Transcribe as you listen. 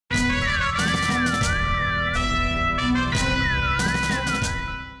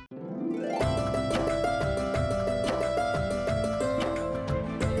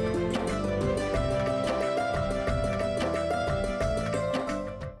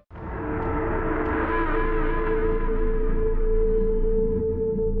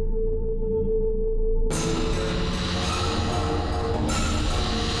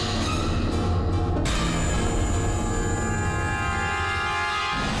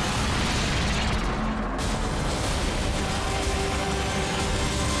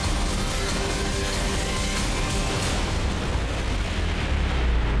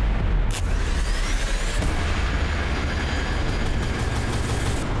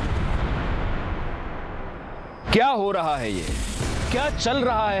क्या हो रहा है ये? क्या चल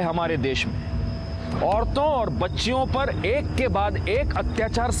रहा है हमारे देश में? औरतों और बच्चियों पर एक के बाद एक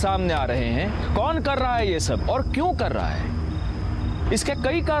अत्याचार सामने आ रहे हैं। कौन कर रहा है ये सब और क्यों कर रहा है? इसके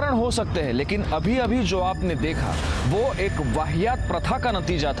कई कारण हो सकते हैं, लेकिन अभी अभी जो आपने देखा वो एक वाहियात प्रथा का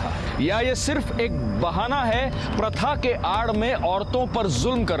नतीजा था, या ये सिर्फ एक बहाना है प्रथा के आड़ में औरतों पर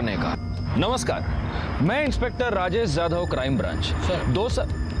जुल्म करने का? नमस्कार, मैं inspector Rajesh Yadav, crime branch.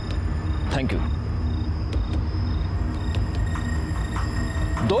 Thank you.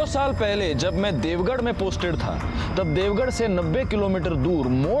 2 साल पहले जब मैं देवगढ़ में पोस्टेड था, तब देवगढ़ से 90 किलोमीटर दूर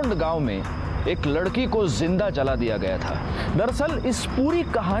मोंड गांव में एक लड़की को जिंदा जला दिया गया था। दरअसल इस पूरी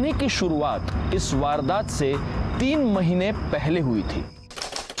कहानी की शुरुआत इस वारदात से 3 महीने पहले हुई थी।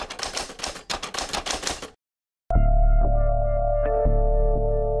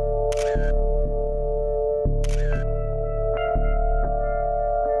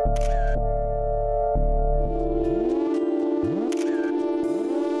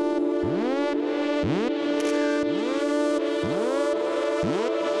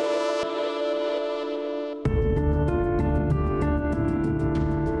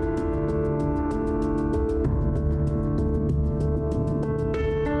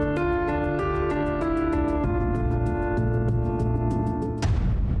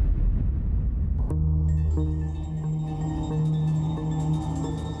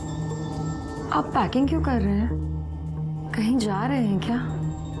 आप पैकिंग क्यों कर रहे हैं? कहीं जा रहे हैं क्या?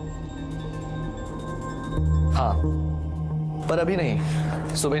 हाँ, पर अभी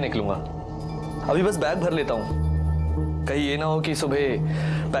नहीं, सुबह निकलूंगा। अभी बस बैग भर लेता हूँ, कहीं ये ना हो कि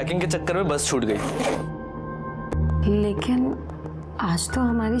सुबह पैकिंग के चक्कर में बस छूट गई। लेकिन आज तो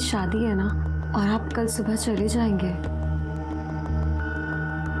हमारी शादी है ना, और आप कल सुबह चले जाएंगे।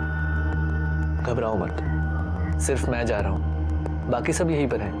 घबराओ मत, सिर्फ मैं जा रहा हूँ, बाकी सब यहीं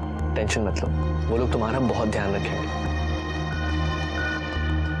पर हैं। टेंशन मत लो, वो लोग तुम्हारा बहुत ध्यान रखेंगे।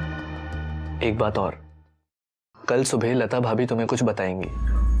 एक बात और, कल सुबह लता भाभी तुम्हें कुछ बताएंगी,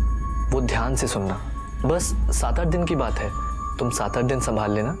 वो ध्यान से सुनना। बस 7-8 दिन की बात है, तुम 7-8 दिन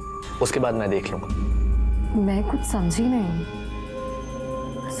संभाल लेना, उसके बाद मैं देख लूंगा। मैं कुछ समझी नहीं।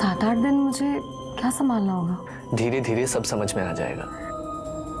 7-8 दिन मुझे क्या संभालना होगा? धीरे धीरे सब समझ में आ जाएगा।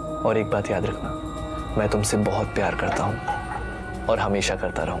 और एक बात याद रखना, मैं तुमसे बहुत प्यार करता हूँ और हमेशा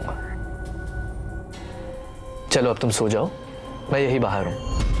करता रहूंगा। चलो अब तुम सो जाओ, मैं यही बाहर हूं।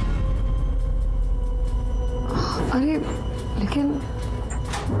 अरे लेकिन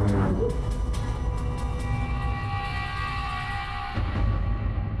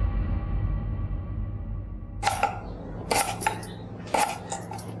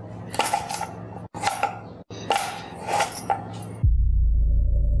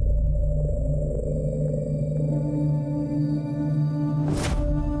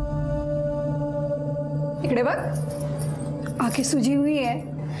इकड़े वक्त आंखें सूजी हुई है,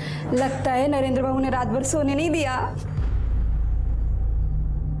 लगता है नरेंद्र बाबू ने रात भर सोने नहीं दिया।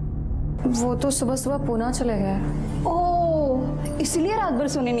 वो तो सुबह सुबह पूना चले गए। ओह, इसलिए रात भर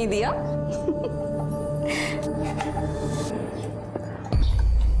सोने नहीं दिया।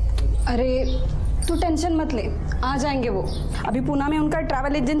 अरे तू टेंशन मत ले, आ जाएंगे वो। अभी पूना में उनका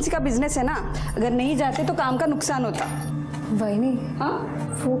ट्रैवल एजेंसी का बिजनेस है ना, अगर नहीं जाते तो काम का नुकसान होता। वही नहीं, हाँ,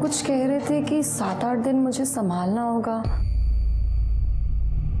 वो कुछ कह रहे थे कि 7-8 दिन मुझे संभालना होगा।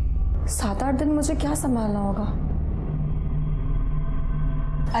 7-8 दिन मुझे क्या संभालना होगा?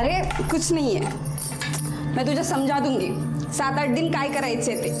 अरे कुछ नहीं है, मैं तुझे समझा दूंगी। 7-8 दिन काय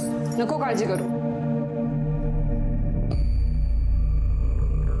करायचे ते, नको काळजी करू।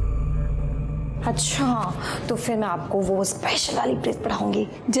 अच्छा, तो फिर मैं आपको वो स्पेशल वाली प्लेट पढ़ाऊंगी।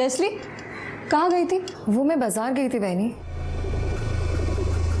 जयश्री कहाँ गई थी? वो मैं बाजार गई थी बहनी।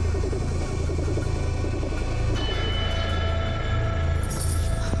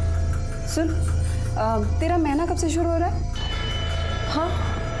 सुन, तेरा महीना कब से शुरू हो रहा है? हाँ,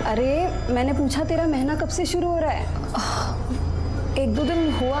 अरे मैंने पूछा तेरा महीना कब से शुरू हो रहा है? 1-2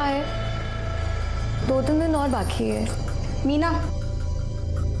 दिन हुआ है, 2-3 दिन और बाकी है। मीना,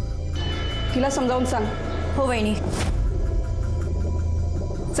 तिला समजावून सांग। हो वहिनी।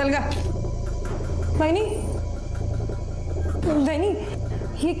 चल गा। वहिनी, वहिनी,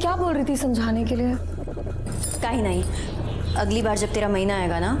 ये क्या बोल रही थी समझाने के लिए? कहीं नहीं, अगली बार जब तेरा महीना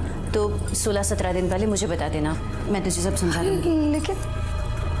आएगा ना, तो 16-17 दिन पहले मुझे बता देना, मैं तुझे सब समझा दूंगी। लेकिन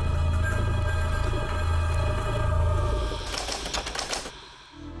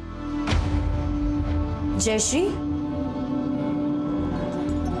जयश्री,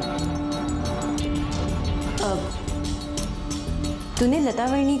 तूने लता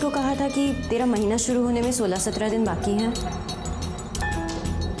वर्णी को कहा था कि तेरा महीना शुरू होने में 16-17 दिन बाकी हैं।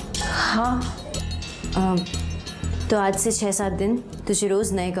 हाँ, तो आज से 6-7 दिन तुझे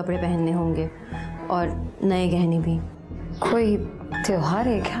रोज़ नए कपड़े पहनने होंगे और नए गहने भी। कोई त्योहार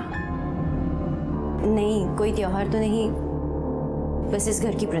है क्या? नहीं, कोई त्योहार तो नहीं, बस इस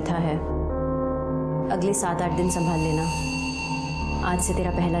घर की प्रथा है। अगले 7-8 दिन संभाल लेना। आज से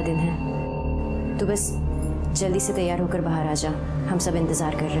तेरा पहला दिन है, तो बस जल्दी से तैयार होकर बाहर आ जा, हम सब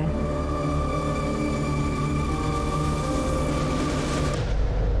इंतज़ार कर रहे हैं।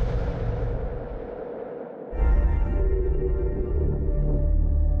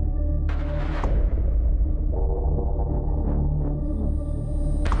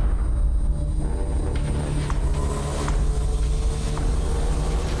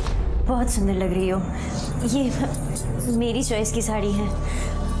 बहुत सुंदर लग रही हो। ये मेरी चॉइस की साड़ी है।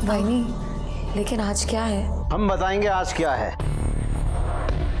 वाइनी, लेकिन आज क्या है? हम बताएंगे आज क्या है।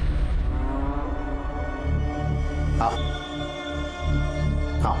 आओ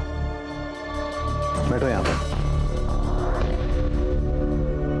आओ, बैठो यहाँ पर।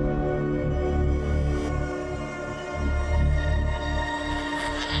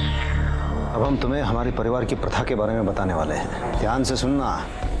 अब हम तुम्हें हमारे परिवार की प्रथा के बारे में बताने वाले हैं। ध्यान से सुनना,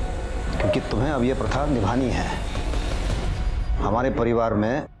 क्योंकि तुम्हें अब ये प्रथा निभानी है। हमारे परिवार में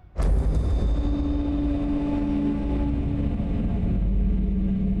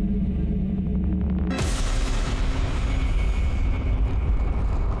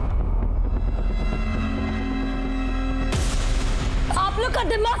आप लोग का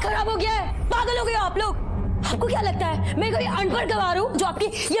दिमाग खराब हो गया है, पागल हो गए आप लोग। आपको क्या लगता है मैं कोई अनपढ़ गवार हूं जो आपकी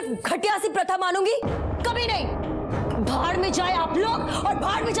ये घटिया सी प्रथा मानूंगी? कभी नहीं। भाड़ में जाए आप लोग और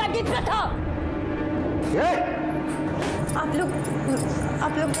भाड़ में जाए आपकी प्रथा। आप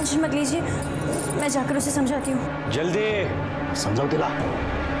लोग टेंशन मत लीजिए, मैं जाकर उसे समझाती हूँ। जल्दी समझाओ दिला।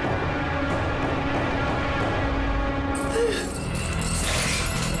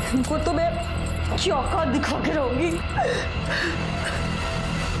 इनको तो मैं चौका दिखा के रहूंगी।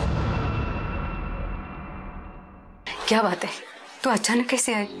 क्या बात है, तू अचानक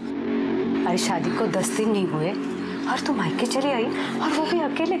कैसे आई? अरे शादी को 10 दिन नहीं हुए और तू मायके चली आई, और वो भी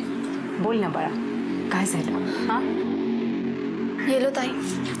अकेले। बोलना बड़ा कहाँ से? हाँ, ये लो ताई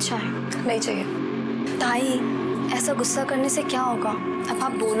चाय। नहीं चाहिए। ताई, ऐसा गुस्सा करने से क्या होगा? अब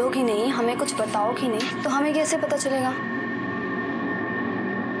आप बोलोगी नहीं, हमें कुछ बताओगी नहीं, तो हमें कैसे पता चलेगा?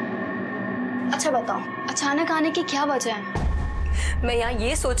 अच्छा बताओ, अचानक आने की क्या वजह है? मैं यहाँ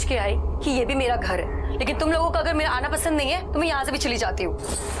ये सोच के आई कि ये भी मेरा घर है, लेकिन तुम लोगों को अगर मेरा आना पसंद नहीं है तो मैं यहाँ से भी चली जाती हूँ।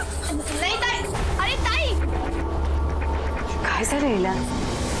 नहीं ताई, अरे ताई! कहाँ से लीला?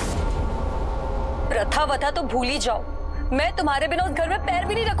 प्रथा वथा तो भूल ही जाओ, मैं तुम्हारे बिना उस घर में पैर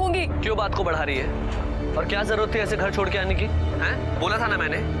भी नहीं रखूंगी। क्यों बात को बढ़ा रही है? और क्या जरूरत थी ऐसे घर छोड़ के आने की? हैं? बोला था ना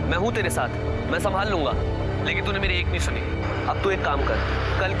मैंने, मैं हूँ तेरे साथ, मैं संभाल लूंगा। लेकिन तूने मेरी एक नहीं सुनी। अब तू एक काम कर,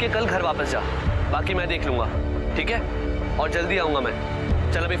 कल के कल घर वापस जा, बाकी मैं देख लूंगा, ठीक है? और जल्दी आऊंगा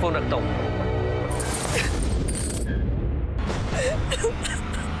मैं। चल अभी फोन रखता हूँ।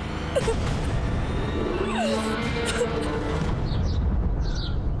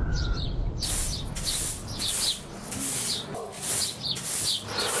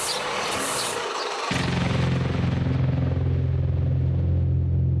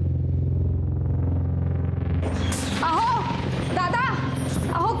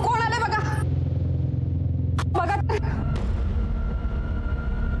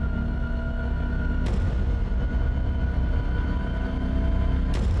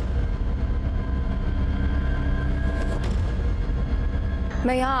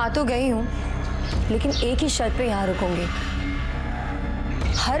 मैं यहाँ आ तो गई हूँ, लेकिन एक ही शर्त पे यहाँ रुकूंगी।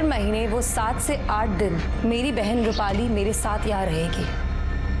 हर महीने वो 7 से 8 दिन मेरी बहन रूपाली मेरे साथ यहाँ रहेगी।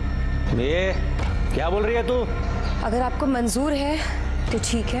 ये क्या बोल रही है तू? अगर आपको मंजूर है तो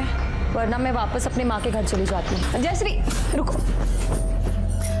ठीक है, वरना मैं वापस अपने माँ के घर चली जाती हूँ। जयश्री रुको,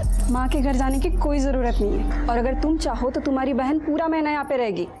 माँ के घर जाने की कोई जरूरत नहीं है, और अगर तुम चाहो तो तुम्हारी बहन पूरा महीना यहाँ पे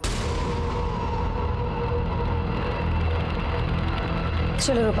रहेगी।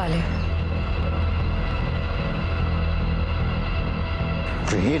 चलो रूपाली।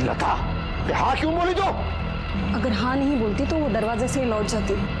 लता, हाँ क्यों बोली तो? अगर हाँ नहीं बोलती तो वो दरवाजे से लौट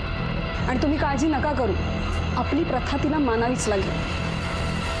जाती, और तुम्ही काळजी नका करू, आपली प्रथा तिला मानावीच लागेल।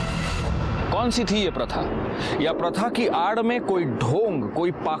 कौन सी थी ये प्रथा? या प्रथा की आड़ में कोई ढोंग,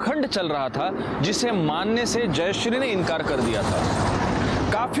 कोई पाखंड चल रहा था जिसे मानने से जयश्री ने इनकार कर दिया था।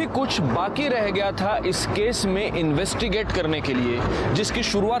 काफी कुछ बाकी रह गया था इस केस में इन्वेस्टिगेट करने के लिए, जिसकी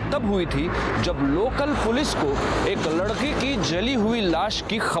शुरुआत तब हुई थी जब लोकल पुलिस को एक लड़की की जली हुई लाश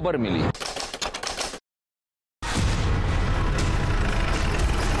की खबर मिली।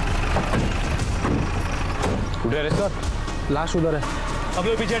 लाश उधर है। अब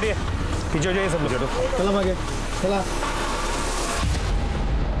लोग पीछे हटिए, पीछे हो जाइए सब लोग। चलो आगे।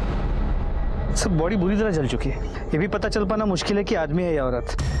 सब बॉडी बुरी तरह जल चुकी है। ये भी पता चल पाना मुश्किल है कि आदमी है या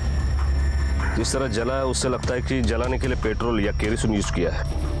औरत। जिस तरह जला है उससे लगता है कि जलाने के लिए पेट्रोल या केरोसिन यूज किया है।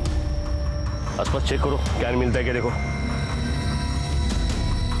 आसपास चेक करो, क्या मिलता है क्या देखो।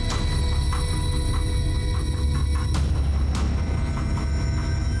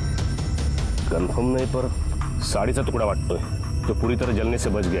 कंफर्म नहीं पर साड़ी सा टुकड़ा वाटतो है जो पूरी तरह जलने से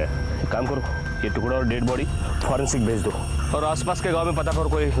बच गया है। एक काम करो, ये टुकड़ा और डेड बॉडी फॉरेंसिक भेज दो और आसपास के गांव में पता करो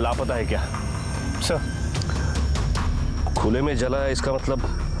कोई लापता है क्या। सर, खुले में जला है, इसका मतलब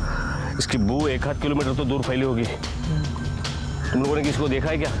इसकी बू 1-8 किलोमीटर तो दूर फैली होगी। तुम लोगों ने किसको देखा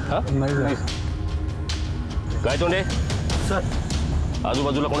है क्या? हाँ नहीं। काय तोंडे सर,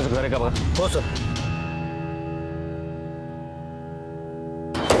 आजूबाजूला कोणाचं घर आहे का बघा। हो सर।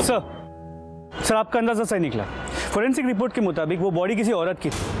 सर, आपका अंदाजा सही निकला। फोरेंसिक रिपोर्ट के मुताबिक वो बॉडी किसी औरत की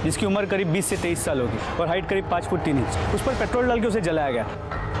थी जिसकी उम्र करीब 20 से 23 साल होगी और हाइट करीब 5 फुट 3 इंच। उस पर पेट्रोल डाल के उसे जलाया गया।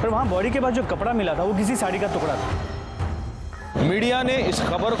 पर वहाँ बॉडी के बाद जो कपड़ा मिला था वो किसी साड़ी का टुकड़ा था। मीडिया ने इस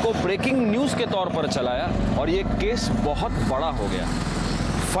खबर को ब्रेकिंग न्यूज के तौर पर चलाया और ये केस बहुत बड़ा हो गया।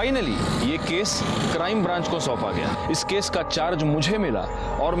 फाइनली ये केस क्राइम ब्रांच को सौंपा गया। इस केस का चार्ज मुझे मिला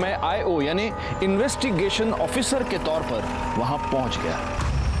और मैं IO यानी इन्वेस्टिगेशन ऑफिसर के तौर पर वहां पहुंच गया।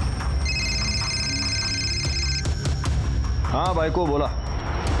 हाँ भाई को बोला,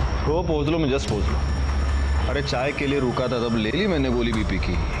 हो पहुंच लो, मैं जस्ट पहुंच लो। अरे चाय के लिए रुका था तब ले ली मैंने गोली बीपी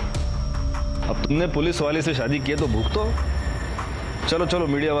की। अब तुमने पुलिस वाले से शादी की है तो भूख तो। चलो चलो,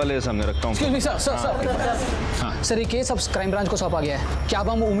 मीडिया वाले सामने रखता हूँ। सर, ये केस अब क्राइम ब्रांच को सौंपा गया है। क्या अब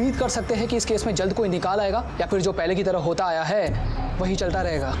हम उम्मीद कर सकते हैं कि इस केस में जल्द कोई निकाल आएगा या फिर जो पहले की तरह होता आया है वही चलता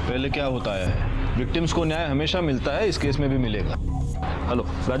रहेगा? पहले क्या होता आया है, विक्टिम्स को न्याय हमेशा मिलता है, इस केस में भी मिलेगा। हेलो,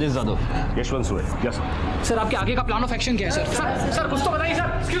 राजेश यादव, यशवंत सुरे। यस सर, आपके आगे का प्लान ऑफ एक्शन क्या है सर? सर कुछ तो बताइए सर।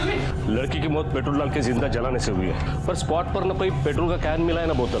 Excuse me. लड़की की मौत पेट्रोल डाल के जिंदा जलाने से हुई है, पर स्पॉट पर न कोई पेट्रोल का कैन मिला है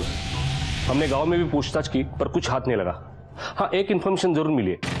न बोतल। हमने गांव में भी पूछताछ की पर कुछ हाथ नहीं लगा। हाँ, एक इन्फॉर्मेशन जरूर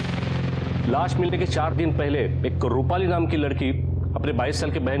मिली है। लाश मिलने के 4 दिन पहले एक रूपाली नाम की लड़की अपने 22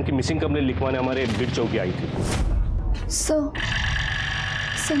 साल की बहन की मिसिंग कंप्लेंट लिखवाने हमारे बीट चौकी आई थी। सर,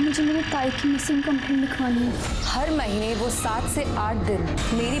 मुझे मेरे ताई की मिसिंग कंप्लेंट लिखवानी है। हर महीने वो 7 से 8 दिन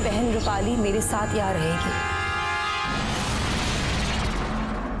मेरी बहन रूपाली मेरे साथ यहाँ रहेगी।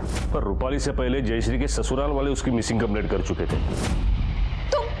 पर रूपाली से पहले जयश्री के ससुराल वाले उसकी मिसिंग कंप्लेंट कर चुके थे।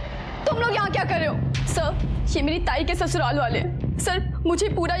 तुम लोग यहाँ क्या कर रहे हो? सर, ये मेरी ताई के ससुराल वाले। सर, मुझे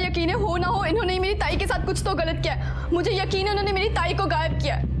पूरा यकीन है, हो ना हो इन्होंने मेरी ताई के साथ कुछ तो गलत किया है। मुझे यकीन है उन्होंने मेरी ताई को गायब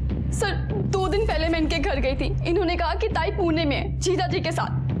किया है। सर, 2 दिन पहले मैं इनके घर गई थी। इन्होंने कहा कि ताई पुणे में है जीजा जी के साथ।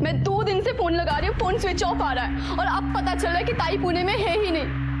 मैं 2 दिन से फोन लगा रही हूँ, फोन स्विच ऑफ आ रहा है और अब पता चल रहा है कि ताई पुणे में है ही नहीं।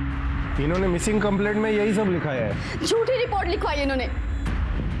 इन्होंने मिसिंग कंप्लेंट में यही सब लिखाया है? झूठी रिपोर्ट लिखवाई इन्होंने।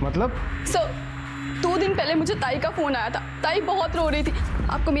 मतलब? सर, 2 दिन पहले मुझे ताई का फोन आया था। ताई बहुत रो रही थी।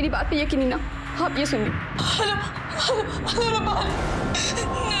 आपको मेरी बात पे यकीन नहीं ना? आप ये सुनिए। नरेंद्र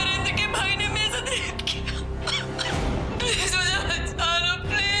के भाई ने मेरे साथ रेप किया। प्लीज मुझे बचा लो,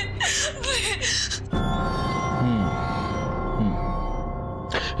 प्लीज।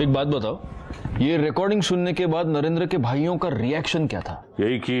 एक बात बताओ, ये रिकॉर्डिंग सुनने के बाद नरेंद्र के भाइयों का रिएक्शन क्या था?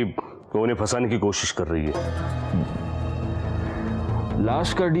 यही कि वो उन्हें फंसाने की कोशिश कर रही है।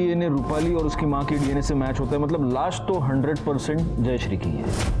 लाश का डीएनए रूपाली और उसकी मां की डीएनए से मैच होता है, मतलब लाश तो 100% जयश्री की है।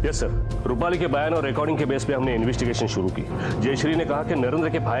 यस सर, रूपाली के बयान और रिकॉर्डिंग के बेस पे हमने इन्वेस्टिगेशन शुरू की। जयश्री ने कहा कि नरेंद्र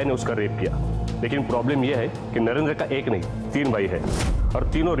के भाई ने उसका रेप किया, लेकिन प्रॉब्लम यह है कि नरेंद्र का एक नहीं 3 भाई है और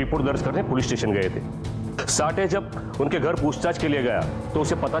तीनों रिपोर्ट दर्ज करने पुलिस स्टेशन गए थे। साठे जब उनके घर पूछताछ के लिए गया तो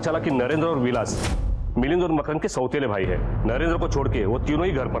उसे पता चला कि नरेंद्र और विलास मिलिंद और मकरंद के सौतेले भाई है। नरेंद्र को छोड़ के वो तीनों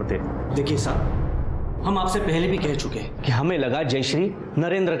ही घर पर थे। देखिए साहब, हम आपसे पहले भी कह चुके हैं कि हमें लगा जयश्री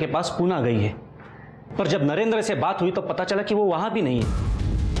नरेंद्र के पास पूना गई है, पर जब नरेंद्र से बात हुई तो पता चला कि वो वहां भी नहीं है।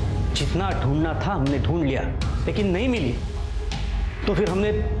 जितना ढूंढना था हमने ढूंढ लिया, लेकिन नहीं मिली। तो फिर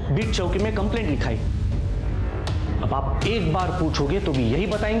हमने बीट चौकी में कंप्लेंट लिखाई। अब आप एक बार पूछोगे तो भी यही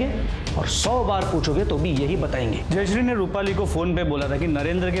बताएंगे और 100 बार पूछोगे तो भी यही बताएंगे। जयश्री ने रूपाली को फोन पे बोला था कि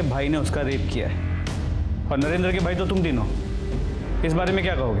नरेंद्र के भाई ने उसका रेप किया है, और नरेंद्र के भाई तो तुम तीनों। इस बारे में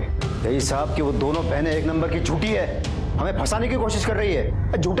क्या कहोगे? यही साहब कि वो दोनों बहनें एक नंबर की झूठी है, हमें फंसाने की कोशिश कर रही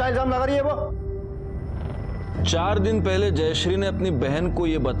है, झूठा इल्जाम लगा रही है वो। 4 दिन पहले जयश्री ने अपनी बहन को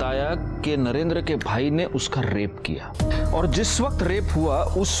यह बताया कि नरेंद्र के भाई ने उसका रेप किया, और जिस वक्त रेप हुआ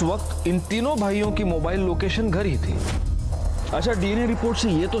उस वक्त इन तीनों भाइयों की मोबाइल लोकेशन घर ही थी। अच्छा, डीएनए रिपोर्ट से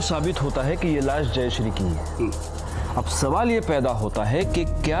यह तो साबित होता है कि यह लाश जयश्री की है। अब सवाल ये पैदा होता है कि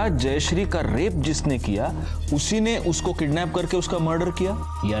क्या जयश्री का रेप जिसने किया उसी ने उसको किडनैप करके उसका मर्डर किया,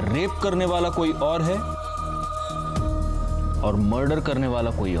 या रेप करने वाला कोई और है और मर्डर करने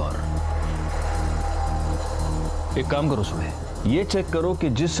वाला कोई और? एक काम करो सुबह, ये चेक करो कि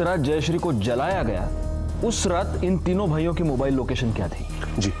जिस रात जयश्री को जलाया गया उस रात इन तीनों भाइयों की मोबाइल लोकेशन क्या थी।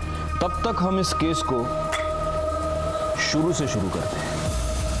 जी। तब तक हम इस केस को शुरू से शुरू करते हैं।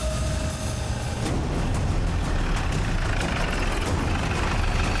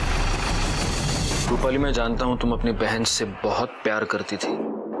 रूपाली, मैं जानता हूं तुम अपनी बहन से बहुत प्यार करती थी।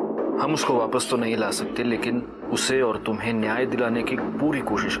 हम उसको वापस तो नहीं ला सकते, लेकिन उसे और तुम्हें न्याय दिलाने की पूरी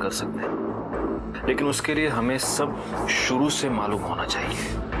कोशिश कर सकते हैं। लेकिन उसके लिए हमें सब शुरू से मालूम होना चाहिए।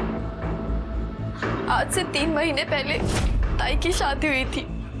 आज से 3 महीने पहले ताई की शादी हुई थी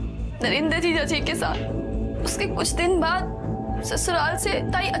नरेंद्र जीजा जी के साथ। उसके कुछ दिन बाद ससुराल से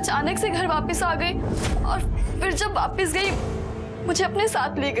ताई अचानक से घर वापस आ गई और फिर जब वापस गई मुझे अपने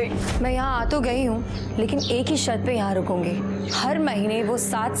साथ ले गई। मैं यहाँ आ तो गई हूँ, लेकिन एक ही शर्त पे यहाँ रुकूंगी। हर महीने वो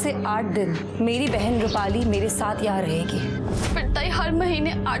 7 से 8 दिन मेरी बहन रूपाली मेरे साथ यहाँ रहेगी। फिर ताई हर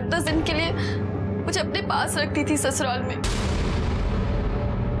महीने 8-10 दिन के लिए मुझे अपने पास रखती थी ससुराल में।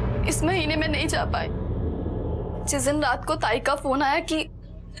 इस महीने में नहीं जा पाई। जिस दिन रात को ताई का फोन आया कि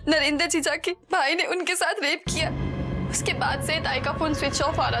नरेंद्र जीजा के भाई ने उनके साथ रेप किया, उसके बाद से ताई का फोन स्विच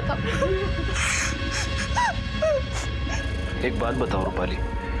ऑफ आ रहा था। एक बात बताओ रूपाली,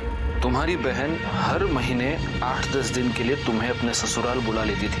 तुम्हारी बहन हर महीने 8-10 दिन के लिए तुम्हें अपने ससुराल बुला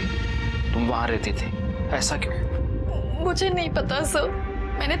लेती थी, तुम वहां रहती थी, ऐसा क्यों? मुझे नहीं पता सर,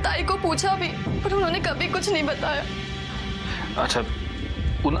 मैंने ताई को पूछा भी पर उन्होंने कभी कुछ नहीं बताया। अच्छा,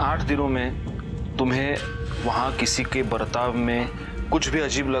 उन 8 दिनों में तुम्हें वहां किसी के बर्ताव में कुछ भी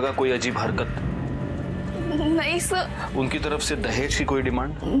अजीब लगा, कोई अजीब हरकत? नहीं सर। उनकी तरफ से दहेज की कोई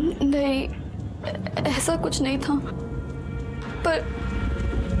डिमांड? नहीं, ऐसा कुछ नहीं था। पर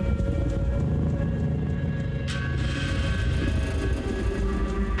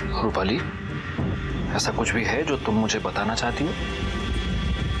रूपाली, ऐसा कुछ भी है जो तुम मुझे बताना चाहती हो?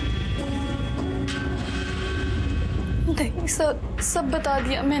 नहीं सर, सब बता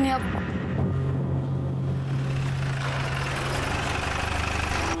दिया मैंने आपको।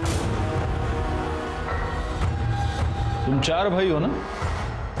 तुम 4 भाई हो ना?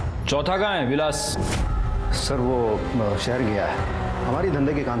 चौथा कहाँ है? विलास? सर वो शहर गया है हमारी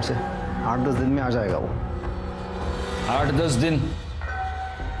धंधे के काम से। 8-10 दिन में आ जाएगा वो। 8-10 दिन?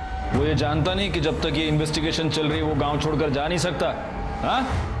 वो ये जानता नहीं कि जब तक ये इन्वेस्टिगेशन चल रही है वो गांव छोड़कर जा नहीं सकता? हाँ?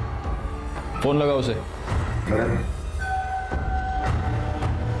 फोन लगा उसे।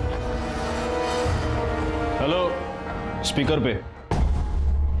 हेलो, स्पीकर पे।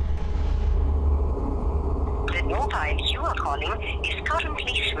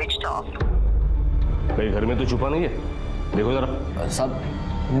 कहीं घर में तो छुपा नहीं है? देखो जरा। साहब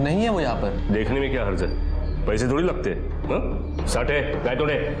नहीं है वो यहाँ पर। देखने में क्या हर्ज है? पैसे थोड़ी लगते हैं। साटे गाय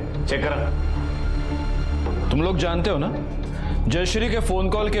तोड़े चेक करा। तुम लोग जानते हो ना, जयश्री के फोन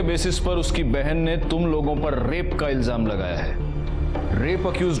कॉल के बेसिस पर उसकी बहन ने तुम लोगों पर रेप का इल्जाम लगाया है। रेप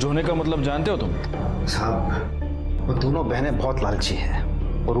अक्यूज्ड होने का मतलब जानते हो तुम? साहब वो दोनों बहनें बहुत लालची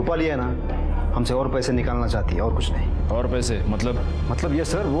हैं। और रूपाली है ना, हमसे और पैसे निकालना चाहती है और कुछ नहीं। और पैसे मतलब ये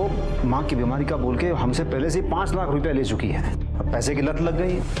सर, वो माँ की बीमारी का बोल के हमसे पहले से 5 लाख रुपया ले चुकी है। अब पैसे की लत लग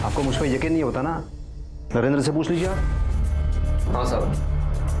गई। आपको मुझ पर यकीन नहीं होता ना? नरेंद्र से पूछ लीजिए आप। हाँ साहब,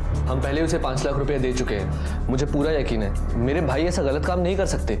 हम पहले उसे 5 लाख रुपए दे चुके हैं। मुझे पूरा यकीन है मेरे भाई ऐसा गलत काम नहीं कर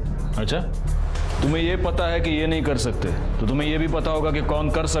सकते। अच्छा, तुम्हें ये पता है कि ये नहीं कर सकते, तो तुम्हें ये भी पता होगा कि कौन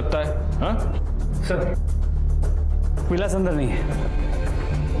कर सकता है? हाँ सर, विलास अंदर नहीं है।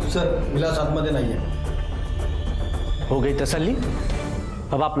 सर, विलास आत्महत्या नहीं है। हो गई तसल्ली?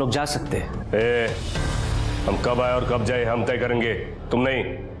 अब आप लोग जा सकते हैं। हम कब आए और कब जाए हम तय करेंगे, तुम नहीं,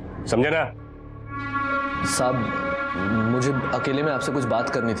 समझे ना? साहब मुझे अकेले में आपसे कुछ बात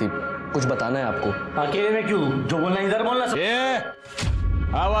करनी थी, कुछ बताना है आपको। अकेले में क्यों? जो बोलना इधर बोलना।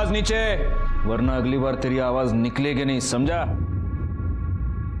 आवाज नीचे, वरना अगली बार तेरी आवाज निकलेगी नहीं, समझा?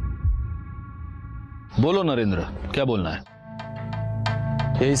 बोलो नरेंद्र, क्या बोलना है?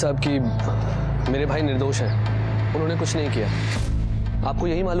 यही साहब कि मेरे भाई निर्दोष हैं, उन्होंने कुछ नहीं किया। आपको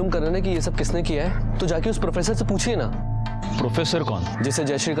यही मालूम करना है कि ये सब किसने किया है, तो जाके उस प्रोफेसर से पूछिए ना। प्रोफेसर कौन? जिसे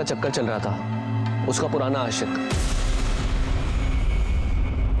जयश्री का चक्कर चल रहा था, उसका पुराना आशिक।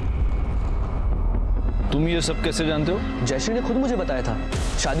 तुम ये सब कैसे जानते हो? जयश्री ने खुद मुझे बताया था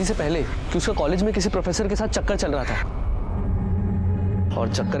शादी से पहले कि उसका कॉलेज में किसी प्रोफेसर के साथ चक्कर चल रहा था। और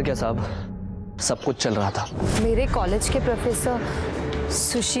चक्कर क्या साहब, सब कुछ चल रहा था। मेरे कॉलेज के प्रोफेसर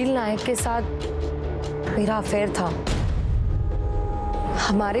सुशील नायक के साथ मेरा अफेयर था।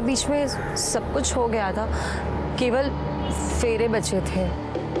 हमारे बीच में सब कुछ हो गया था, केवल फेरे बचे थे।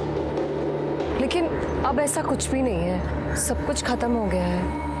 लेकिन अब ऐसा कुछ भी नहीं है, सब कुछ खत्म हो गया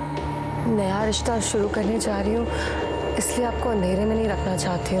है। नया रिश्ता शुरू करने जा रही हूँ, इसलिए आपको अंधेरे में नहीं रखना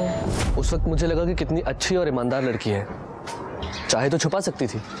चाहती हूँ। उस वक्त मुझे लगा कि कितनी अच्छी और ईमानदार लड़की है, चाहे तो छुपा सकती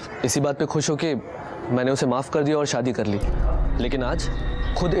थी। इसी बात पे खुश होके मैंने उसे माफ कर दिया और शादी कर ली। लेकिन आज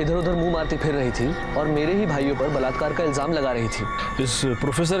खुद इधर उधर मुंह मारती फिर रही थी और मेरे ही भाइयों पर बलात्कार का इल्जाम लगा रही थी। इस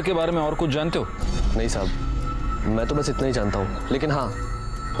प्रोफेसर के बारे में और कुछ जानते हो? नहीं साहब, मैं तो बस इतना ही जानता हूँ। लेकिन हाँ,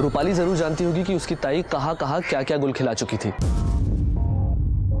 रूपाली जरूर जानती होगी कि उसकी ताई कहाँ कहाँ क्या क्या गुल खिला चुकी थी।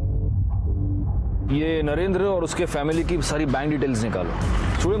 ये नरेंद्र और उसके फैमिली की सारी बैंक डिटेल्स निकालो।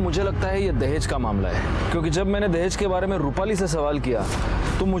 थोड़े मुझे लगता है ये दहेज का मामला है, क्योंकि जब मैंने दहेज के बारे में रूपाली से सवाल किया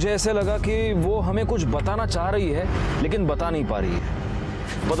तो मुझे ऐसे लगा कि वो हमें कुछ बताना चाह रही है लेकिन बता नहीं पा रही है।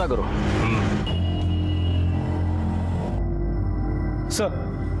 पता करो।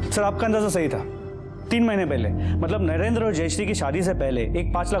 सर आपका अंदाजा सही था। 3 महीने पहले, मतलब नरेंद्र और जयश्री की शादी से पहले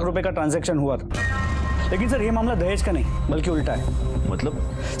एक 5 लाख रुपए का ट्रांजैक्शन हुआ था। लेकिन सर ये मामला दहेज का नहीं बल्कि उल्टा है।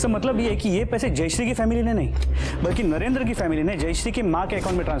 मतलब ये है कि ये पैसे जयश्री की फैमिली ने नहीं बल्कि नरेंद्र की फैमिली ने जयश्री की मां के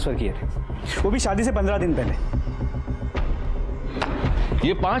अकाउंट में ट्रांसफर किए थे, वो भी शादी से 15 दिन पहले।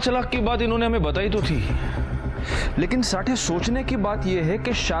 ये 5 लाख की बात इन्होंने हमें बताई तो थी, लेकिन साठे सोचने की बात यह है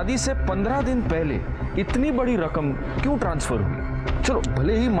कि शादी से 15 दिन पहले इतनी बड़ी रकम क्यों ट्रांसफर हुई? चलो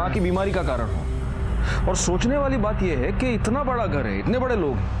भले ही मां की बीमारी का कारण हो, और सोचने वाली बात यह है कि इतना बड़ा घर है, इतने बड़े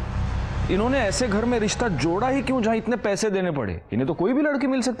लोग, इन्होंने ऐसे घर में रिश्ता जोड़ा ही क्यों जहां इतने पैसे देने पड़े? इन्हें तो कोई भी लड़की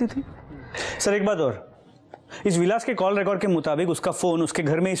मिल सकती थी। सर एक बात और, इस विलास के कॉल रिकॉर्ड के मुताबिक उसका फोन उसके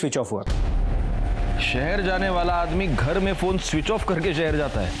घर में ही स्विच ऑफ हुआ था। शहर जाने वाला आदमी घर में फोन स्विच ऑफ करके शहर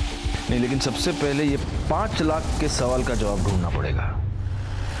जाता है? नहीं, लेकिन सबसे पहले ये 5 लाख के सवाल का जवाब ढूंढना पड़ेगा।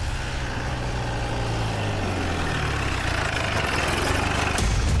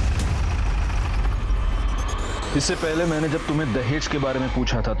 इससे पहले मैंने जब तुम्हें दहेज के बारे में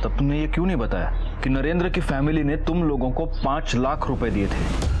पूछा था तब तुमने ये क्यों नहीं बताया कि नरेंद्र की फैमिली ने तुम लोगों को 5 लाख रुपए दिए थे?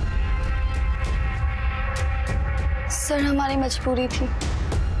 सर हमारी मजबूरी थी।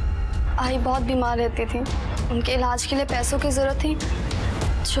 आई बहुत बीमार रहती थी, उनके इलाज के लिए पैसों की जरूरत थी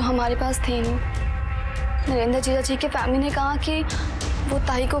जो हमारे पास थे नहीं। नरेंद्र जीजा जी के फैमिली ने कहा कि वो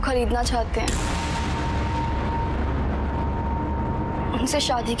ताई को खरीदना चाहते हैं उनसे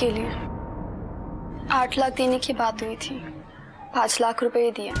शादी के लिए। 8 लाख देने की बात हुई थी, 5 लाख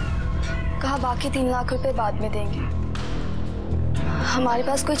रुपए दिए, कहा बाकी 3 लाख रुपए बाद में देंगे। हमारे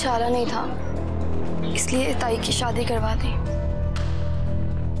पास कोई चारा नहीं था, इसलिए ताई की शादी करवा दी।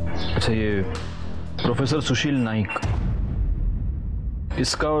 अच्छा, ये प्रोफेसर सुशील नाइक,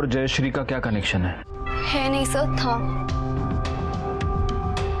 इसका और जयश्री का क्या कनेक्शन है? है नहीं सर, था।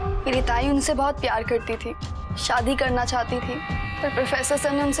 मेरी ताई उनसे बहुत प्यार करती थी, शादी करना चाहती थी, पर प्रोफेसर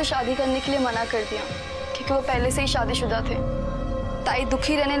सर ने उनसे शादी करने के लिए मना कर दिया क्योंकि वो पहले से ही शादीशुदा थे। ताई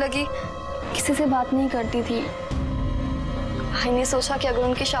दुखी रहने लगी, किसी से बात नहीं करती थी। भाई ने सोचा कि अगर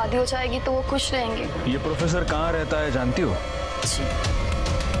उनकी शादी हो जाएगी तो वो खुश रहेंगे। ये प्रोफेसर कहाँ रहता है जानती हो? जी।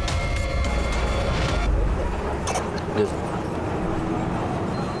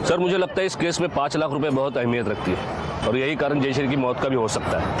 सर मुझे लगता है इस केस में 5 लाख रुपए बहुत अहमियत रखती है और यही कारण जयश्री की मौत का भी हो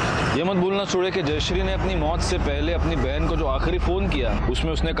सकता है। ये मत भूलना छोड़े कि जयश्री ने अपनी मौत से पहले अपनी बहन को जो आखिरी फोन किया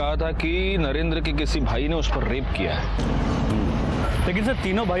उसमें उसने कहा था कि नरेंद्र के किसी भाई ने उस पर रेप किया है। लेकिन सर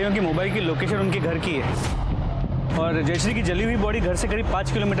तीनों भाइयों की मोबाइल की लोकेशन उनके घर की है और जयश्री की जली हुई बॉडी घर से करीब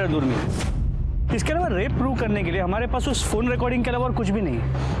 5 किलोमीटर दूर मिली। इसके अलावा रेप प्रूव करने के लिए हमारे पास उस फोन रिकॉर्डिंग के अलावा और कुछ भी नहीं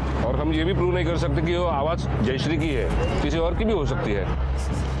है। और हम ये भी प्रूव नहीं कर सकते कि वो आवाज जयश्री की है, किसी और की भी हो सकती है।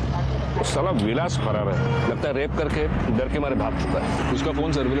 साला विलास फरार है, लगता है रेप करके डर के मारे भाग चुका है। उसका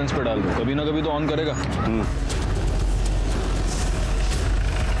फोन सर्विलेंस पे डाल दो, कभी ना कभी तो ऑन करेगा।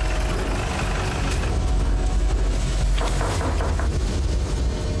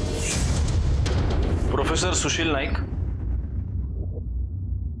 प्रोफेसर सुशील नाइक।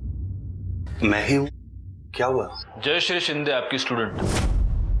 मैं ही हूं, क्या हुआ? जयश्री शिंदे आपकी स्टूडेंट,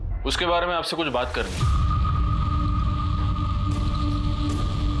 उसके बारे में आपसे कुछ बात करनी।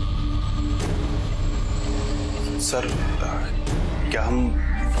 सर क्या हम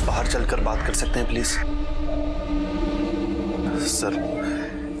बाहर चलकर बात कर सकते हैं प्लीज? सर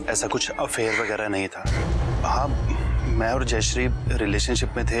ऐसा कुछ अफेयर वगैरह नहीं था। हाँ, मैं और जयश्री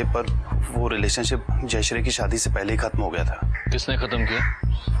रिलेशनशिप में थे, पर वो रिलेशनशिप जयश्री की शादी से पहले ही खत्म हो गया था। किसने खत्म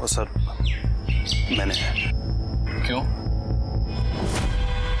किया? वो सर मैंने। क्यों?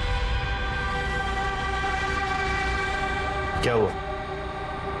 क्या हुआ?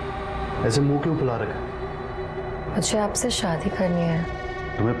 ऐसे मुंह क्यों फुला रखा? मुझे आपसे शादी करनी है।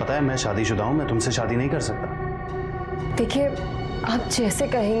 तुम्हें पता है मैं शादीशुदा हूं, मैं तुमसे शादी नहीं कर सकता। देखिए, आप जैसे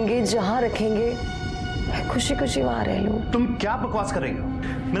कहेंगे, जहां रखेंगे, मैं खुशी खुशी वहां रह लूं। तुम क्या बकवास कर रही हो?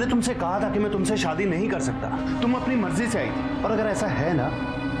 मैंने तुमसे कहा था कि मैं तुमसे शादी नहीं कर सकता। तुम अपनी मर्जी से आई थी, और अगर ऐसा है ना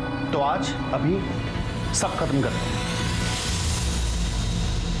तो आज अभी सब खत्म कर दो।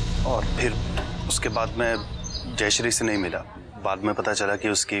 और फिर उसके बाद मैं जयश्री से नहीं मिला। बाद में पता चला कि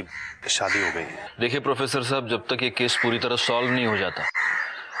उसकी शादी हो गई है। देखिए प्रोफेसर साहब, जब तक ये केस पूरी तरह सॉल्व नहीं हो जाता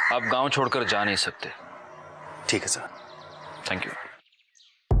आप गांव छोड़कर जा नहीं सकते। ठीक है सर। Thank you.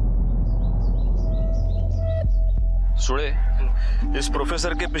 सुड़े, इस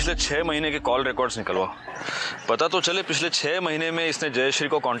प्रोफेसर के पिछले 6 महीने के कॉल रिकॉर्ड्स निकलवा। पता तो चले पिछले 6 महीने में इसने जयश्री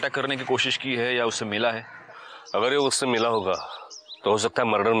को कांटेक्ट करने की कोशिश की है या उससे मिला है। अगर ये उससे मिला होगा तो हो सकता है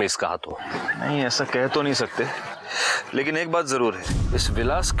मर्डर में इसका हाथ हो। नहीं, ऐसा कह तो नहीं सकते, लेकिन एक बात जरूर है, इस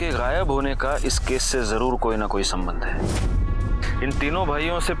विलास के गायब होने का इस केस से जरूर कोई ना कोई संबंध है। इन तीनों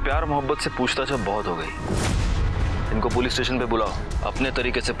भाइयों से प्यार मोहब्बत से पूछताछ अब बहुत हो गई। इनको पुलिस स्टेशन पे बुलाओ, अपने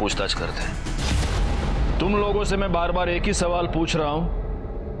तरीके से पूछताछ करते हैं। तुम लोगों से मैं बार बार एक ही सवाल पूछ रहा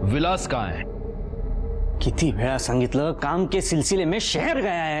हूं, विलास कहाँ है? किती वेळा सांगितलं, काम के सिलसिले में शहर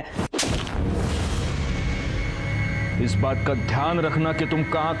गया है। इस बात का ध्यान रखना कि तुम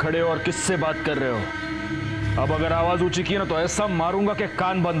कहां खड़े हो और किससे बात कर रहे हो। अब अगर आवाज ऊंची की ना तो ऐसा मारूंगा कि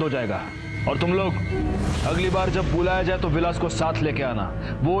कान बंद हो जाएगा। और तुम लोग अगली बार जब बुलाया जाए तो विलास को साथ लेके आना।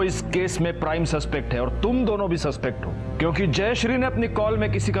 वो इस केस में प्राइम सस्पेक्ट है और तुम दोनों भी सस्पेक्ट हो, क्योंकि जयश्री ने अपनी कॉल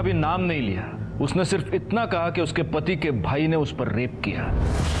में किसी का भी नाम नहीं लिया। उसने सिर्फ इतना कहा कि उसके पति के भाई ने उस पर रेप किया।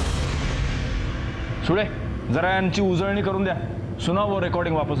 सुड़े, जरा यांची उजळणी करून द्या। सुना वो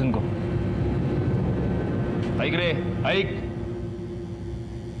रिकॉर्डिंग वापस इनको। ऐक रे, ऐक।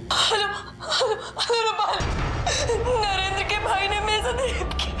 नरेंद्र के भाई ने मेरे साथ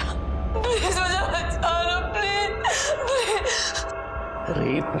रेप किया। प्लीज मुझे बचा लो, please.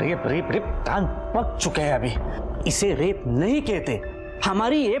 Rape rape rape rape कान पक चुके हैं अभी। इसे रेप नहीं कहते,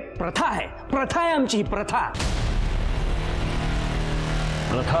 हमारी ये प्रथा है। प्रथा है आमची प्रथा।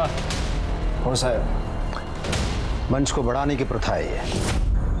 प्रथा? हो साहब, मंच को बढ़ाने की प्रथा है ये।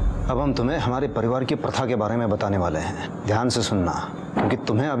 अब हम तुम्हें हमारे परिवार की प्रथा के बारे में बताने वाले हैं। ध्यान से सुनना, क्योंकि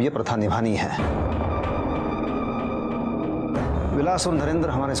तुम्हें अब ये प्रथा निभानी है। विलास और नरेंद्र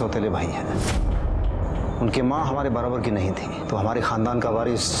हमारे सौतेले भाई हैं। उनकी माँ हमारे बराबर की नहीं थी, तो हमारे खानदान का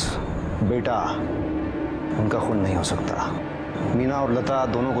वारिस बेटा उनका खून नहीं हो सकता। मीना और लता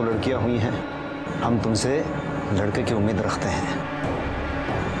दोनों को लड़कियां हुई हैं। हम तुमसे लड़के की उम्मीद रखते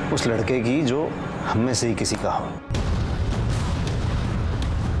हैं, उस लड़के की जो हम में से ही किसी का हो।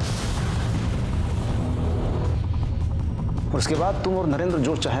 और उसके बाद तुम और नरेंद्र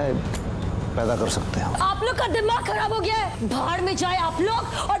जो चाहे पैदा कर सकते हो। आप लोग का दिमाग खराब हो गया है। भाड़ में जाए आप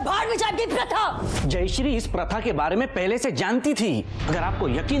लोग और भाड़ में जाए आपकी प्रथा। जयश्री इस प्रथा के बारे में पहले से जानती थी। अगर आपको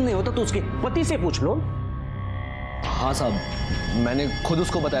यकीन नहीं होता तो उसके पति से पूछ लो। हाँ साहब, मैंने खुद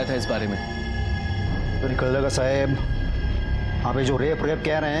उसको बताया था इस बारे में। तो निकल जाएगा साहब, आप ये जो रेप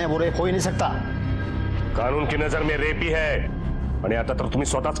कह रहे हैं वो रेप हो ही नहीं सकता। कानून की नजर में रेप ही है। आणि आता तर तुम्ही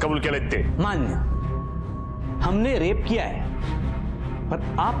स्वतःच कबूल केलेत ते। मान्य, हमने रेप किया है,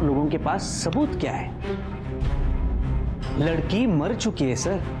 पर आप लोगों के पास सबूत क्या है? लड़की मर चुकी है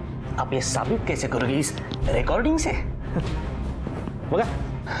सर। आप ये साबित कैसे करोगे इस रिकॉर्डिंग से?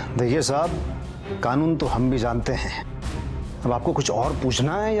 देखिए साहब, कानून तो हम भी जानते हैं। अब आपको कुछ और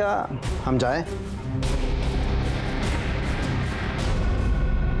पूछना है या हम जाएं?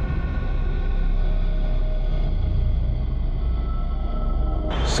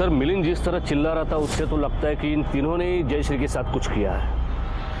 सर, मिलिंद जिस तरह चिल्ला रहा था उससे तो लगता है कि इन तीनों ने जयश्री के साथ कुछ किया है।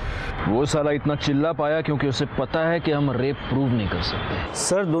 वो साला इतना चिल्ला पाया क्योंकि उसे पता है कि हम रेप प्रूव नहीं कर सकते।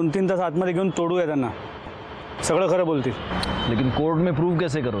 सर 2-3 तास आतमध्ये घेऊन तोडूया त्यांना, सगळं खरं बोलतील। लेकिन कोर्ट में प्रूव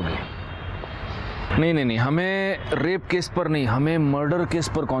कैसे करोगे? नहीं, हमें रेप केस पर नहीं, हमें मर्डर केस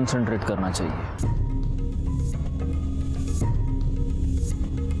पर कंसंट्रेट करना चाहिए।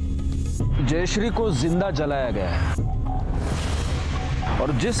 जयश्री को जिंदा जलाया गया है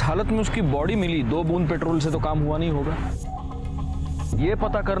और जिस हालत में उसकी बॉडी मिली, 2 बूंद पेट्रोल से तो काम हुआ नहीं होगा। यह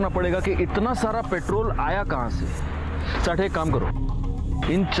पता करना पड़ेगा कि इतना सारा पेट्रोल आया कहां से। सठ, एक काम करो,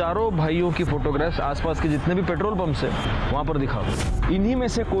 इन चारों भाइयों की फोटोग्राफ्स आसपास के जितने भी पेट्रोल पंप है वहां पर दिखाओ। इन्हीं में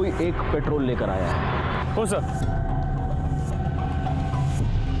से कोई एक पेट्रोल लेकर आया है। हो सर।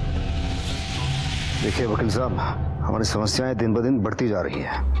 देखिए वकील साहब, हमारी समस्याएं दिन ब दिन बढ़ती जा रही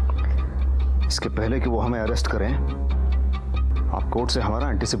है। इसके पहले कि वो हमें अरेस्ट करें, आप कोर्ट से हमारा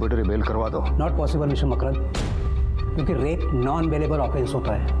एंटीसिपेटरी बेल करवा दो। नॉट पॉसिबल मिस्टर मकरन, क्योंकि रेप नॉन बेलेबल ऑफेंस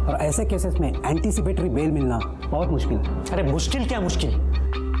होता है और ऐसे केसेस में एंटीसिपेटरी बेल मिलना बहुत मुश्किल है। अरे मुश्किल क्या मुश्किल,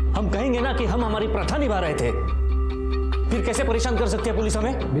 हम कहेंगे ना कि हम हमारी प्रथा निभा रहे थे, फिर कैसे परेशान कर सकती है पुलिस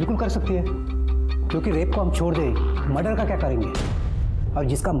हमें? बिल्कुल कर सकती है, क्योंकि रेप को हम छोड़ दें, मर्डर का क्या करेंगे? और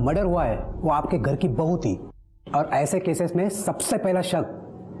जिसका मर्डर हुआ है वो आपके घर की बहू थी, और ऐसे केसेस में सबसे पहला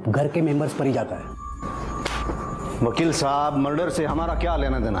शक घर के मेंबर्स पर ही जाता है। वकील साहब, मर्डर से हमारा क्या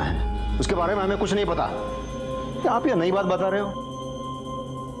लेना देना है? उसके बारे में हमें कुछ नहीं पता। आप ये नई बात बता रहे हो?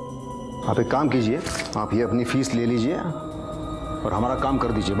 आप एक काम कीजिए, आप ये अपनी फीस ले लीजिए और हमारा काम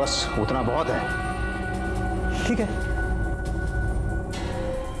कर दीजिए, बस उतना बहुत है। ठीक है।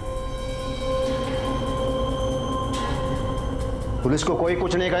 पुलिस को कोई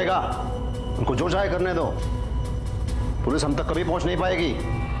कुछ नहीं कहेगा, उनको जो चाहे करने दो। पुलिस हम तक कभी पहुंच नहीं पाएगी,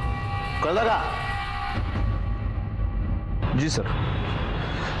 कर लगा? जी sir,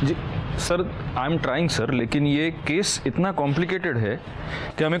 ji sir, I am trying sir, लेकिन ये केस इतना कॉम्प्लिकेटेड है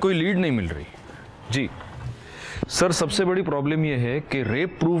कि हमें कोई लीड नहीं मिल रही। जी सर, सबसे बड़ी प्रॉब्लम ये है कि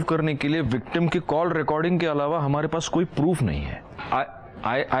रेप प्रूव करने के लिए विक्टिम की कॉल रिकॉर्डिंग के अलावा हमारे पास कोई प्रूफ नहीं है।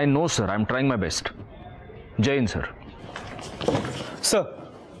 I know sir, I am trying my best. जय हिंद सर। सर,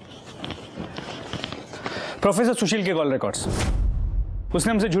 प्रोफेसर सुशील के कॉल रिकॉर्ड्स,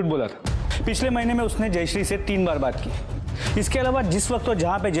 उसने हमसे झूठ बोला था। पिछले महीने में उसने जयश्री से 3 बार बात की। इसके अलावा जिस वक्त और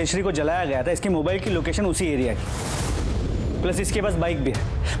जहां पे जयश्री को जलाया गया था, इसके मोबाइल की लोकेशन उसी एरिया की। प्लस इसके पास बाइक भी है,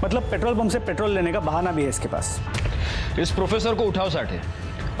 मतलब पेट्रोल पंप से पेट्रोल लेने का बहाना भी है इसके पास। इस प्रोफेसर को उठाओ साठे,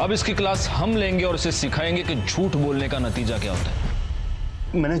 अब इसकी क्लास हम लेंगे और इसे सिखाएंगे कि झूठ बोलने का नतीजा क्या होता है।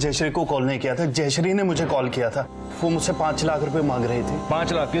 मैंने जयश्री को कॉल नहीं किया था, जयश्री ने मुझे कॉल किया था। वो मुझसे 5 लाख रुपए मांग रही थी।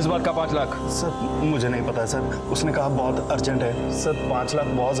 5 लाख? किस बात का 5 लाख? सर मुझे नहीं पता सर, उसने कहा बहुत अर्जेंट है। सर 5 लाख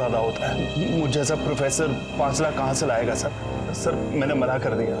बहुत ज्यादा होता है, मुझे जैसा प्रोफेसर 5 लाख कहाँ से लाएगा सर? सर मैंने मना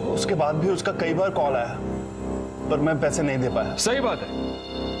कर दिया। उसके बाद भी उसका कई बार कॉल आया, पर मैं पैसे नहीं दे पाया। सही बात है,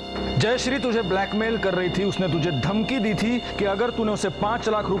 जयश्री तुझे ब्लैकमेल कर रही थी। उसने तुझे धमकी दी थी कि अगर तूने उसे 5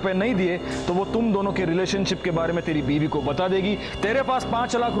 लाख रुपए नहीं दिए तो वो तुम दोनों के रिलेशनशिप के बारे में तेरी बीवी को बता देगी। तेरे पास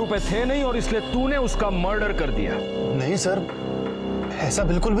 5 लाख रुपए थे नहीं और इसलिए तूने उसका मर्डर कर दिया। नहीं सर, ऐसा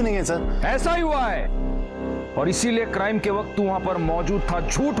बिल्कुल भी नहीं है सर। ऐसा ही हुआ है और इसीलिए क्राइम के वक्त तू वहां पर मौजूद था।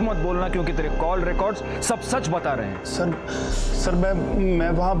 झूठ मत बोलना, क्योंकि तेरे कॉल रिकॉर्ड्स सब सच बता रहे हैं। सर मैं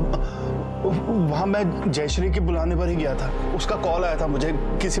वहां मैं जयश्री के बुलाने पर ही गया था। उसका कॉल आया था मुझे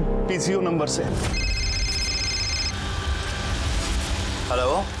किसी पीसीओ नंबर से।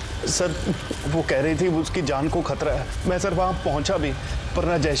 हेलो सर, वो कह रही थी उसकी जान को खतरा है। मैं सर वहां पहुंचा भी, पर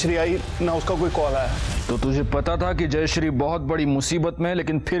ना जयश्री आई ना उसका कोई कॉल आया। तो तुझे पता था कि जयश्री बहुत बड़ी मुसीबत में है,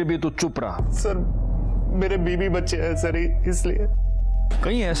 लेकिन फिर भी तू चुप रहा। सर मेरे बीवी बच्चे हैं सर, इसलिए।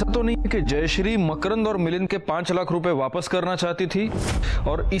 कहीं ऐसा तो नहीं कि जयश्री मकरंद और मिलिंद के 5 लाख रुपए वापस करना चाहती थी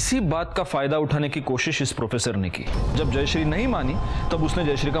और इसी बात का फायदा उठाने की कोशिश इस प्रोफेसर ने की? जब जयश्री नहीं मानी तब उसने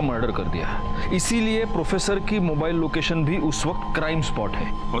जयश्री का मर्डर कर दिया। इसीलिए प्रोफेसर की मोबाइल लोकेशन भी उस वक्त क्राइम स्पॉट है।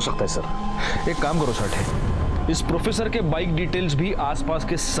 हो सकता है सर। एक काम करो साठे, इस प्रोफेसर के बाइक डिटेल्स भी आसपास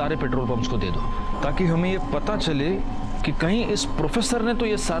के सारे पेट्रोल पंप्स को दे दो, ताकि हमें ये पता चले कि कहीं इस प्रोफेसर ने तो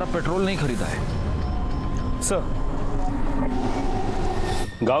ये सारा पेट्रोल नहीं खरीदा है। सर,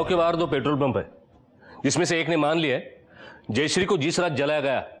 गांव के बाहर 2 पेट्रोल पंप है, जिसमें से एक ने मान लिया है जयश्री को जिस रात जलाया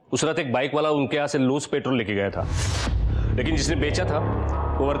गया उस रात एक बाइक वाला उनके यहाँ से लूज पेट्रोल लेके गया था, लेकिन जिसने बेचा था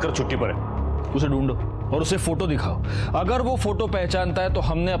वो वर्कर छुट्टी पर है। उसे ढूंढो और उसे फोटो दिखाओ। अगर वो फोटो पहचानता है तो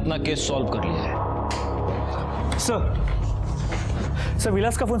हमने अपना केस सॉल्व कर लिया है। सर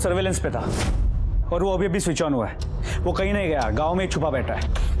विलास का फोन सर्वेलेंस पे था और वो अभी स्विच ऑन हुआ है। वो कहीं नहीं गया, गांव में ही छुपा बैठा है।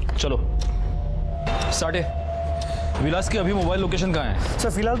 चलो साठे, विलास की अभी मोबाइल लोकेशन कहाँ है? सर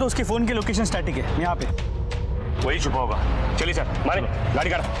फिलहाल तो उसके फोन की लोकेशन स्टैटिक है, यहाँ पे वही छुपा होगा। चलिए सर, मारे गाड़ी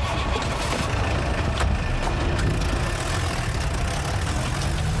काट।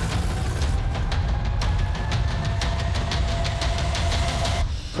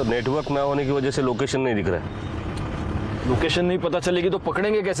 तो नेटवर्क ना होने की वजह से लोकेशन नहीं दिख रहा है। लोकेशन नहीं पता चलेगी तो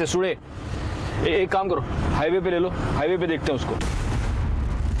पकड़ेंगे कैसे सुड़े? एक काम करो, हाईवे पे ले लो, हाईवे पे देखते हैं उसको।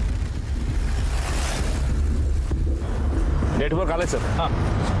 नेटवर्क आ रहा है सर।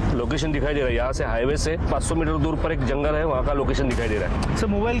 हाँ लोकेशन दिखाई दे रहा है। यहाँ से हाईवे से 500 मीटर दूर पर एक जंगल है, वहाँ का लोकेशन दिखाई दे रहा है। सर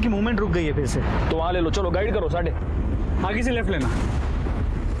मोबाइल की मूवमेंट रुक गई है फिर से, तो वहाँ ले लो। चलो गाइड करो साठे, आगे से लेफ्ट लेना।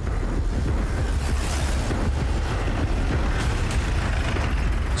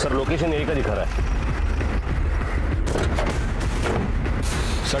 सर लोकेशन यही का दिखा रहा है।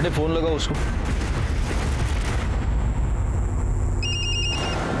 साठे फोन लगाओ उसको।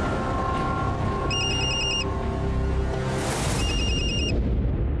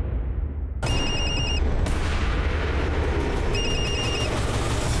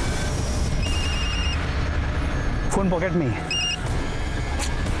 फोन पॉकेट में ही है।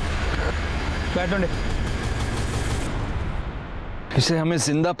 बैठ, इसे हमें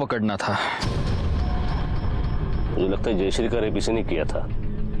जिंदा पकड़ना था। मुझे लगता है जयश्री का रेप इसी ने किया था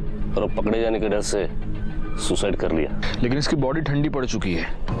और अब पकड़े जाने के डर से सुसाइड कर लिया। लेकिन इसकी बॉडी ठंडी पड़ चुकी है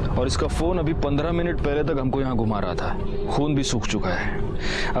और इसका फोन अभी 15 मिनट पहले तक हमको यहाँ घुमा रहा था। खून भी सूख चुका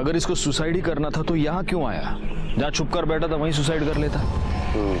है। अगर इसको सुसाइड ही करना था तो यहाँ क्यों आया? जहाँ छुप कर बैठा था वहीं सुसाइड कर लेता।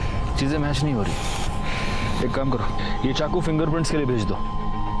 चीजें मैच नहीं हो रही। एक काम करो, ये चाकू फिंगरप्रिंट्स के लिए भेज दो।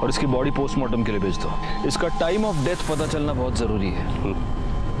 और इसकी बॉडी पोस्टमार्टम के लिए भेज दो। इसका टाइम ऑफ डेथ पता चलना बहुत जरूरी है।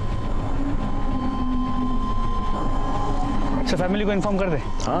 सर फैमिली को इन्फॉर्म कर दे।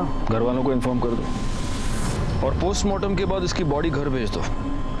 हाँ, घर वालों को इन्फॉर्म कर दो और पोस्टमार्टम के बाद इसकी बॉडी घर भेज दो।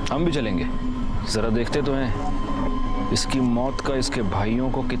 हम भी चलेंगे, जरा देखते तो हैं इसकी मौत का इसके भाइयों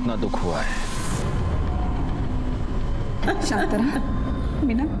को कितना दुख हुआ है। शांत रहा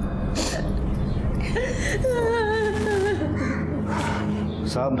मीना।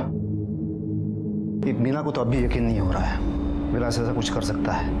 साहब, ये मीना को तो अब भी यकीन नहीं हो रहा है विलास ऐसा कुछ कर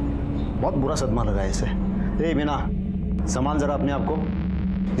सकता है। बहुत बुरा सदमा लगा है इसे। ए मीना, संभाल जरा अपने आप को।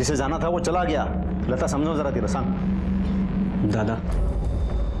 जिसे जाना था वो चला गया। लता समझो जरा तेरा संग। दादा,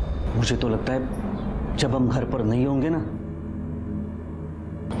 मुझे तो लगता है जब हम घर पर नहीं होंगे ना,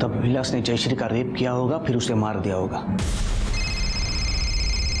 तब विलास ने जयश्री का रेप किया होगा, फिर उसे मार दिया होगा।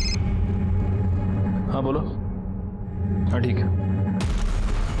 हाँ बोलो। हाँ ठीक है,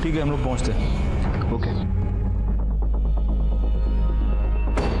 ठीक है, हम लोग पहुंचते हैं। ओके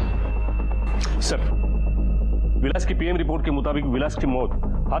सर, विलास की पीएम रिपोर्ट के मुताबिक विलास की मौत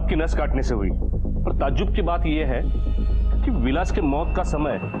हाथ की नस काटने से हुई। और ताज्जुब की बात यह है कि विलास के मौत का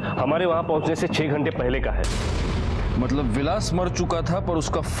समय हमारे वहां पहुंचने से 6 घंटे पहले का है। मतलब विलास मर चुका था पर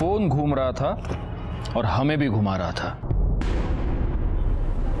उसका फोन घूम रहा था और हमें भी घुमा रहा था।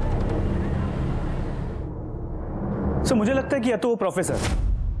 सर मुझे लगता है कि या तो वो प्रोफेसर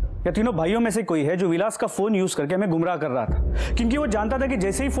या तीनों भाइयों में से कोई है जो विलास का फोन यूज करके हमें गुमराह कर रहा था, क्योंकि वो जानता था कि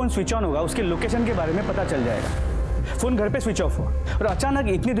जैसे ही फोन स्विच ऑन होगा उसके लोकेशन के बारे में पता चल जाएगा। फोन घर पे स्विच ऑफ हुआ और अचानक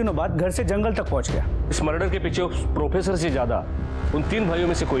इतने दिनों बाद घर से जंगल तक पहुंच गया। इस मर्डर के पीछे उस प्रोफेसर से ज्यादा उन 3 भाइयों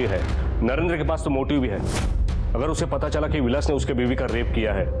में से कोई है। नरेंद्र के पास तो मोटिव भी है। अगर उसे पता चला कि विलास ने उसके बीवी का रेप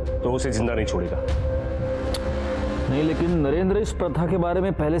किया है तो उसे जिंदा नहीं छोड़ेगा। नहीं, लेकिन नरेंद्र इस प्रथा के बारे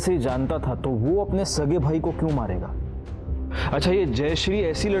में पहले से ही जानता था, तो वो अपने सगे भाई को क्यों मारेगा? अच्छा, ये जयश्री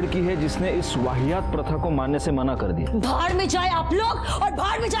ऐसी लड़की है जिसने इस वाहियात प्रथा को मानने से मना कर दिया। बाहर में जाए आप लोग और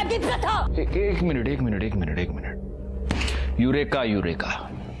बाहर में जाए आपकी प्रथा। एक मिनट। यूरेका,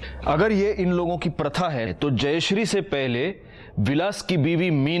 अगर ये इन लोगों की प्रथा है तो जयश्री से पहले विलास की बीवी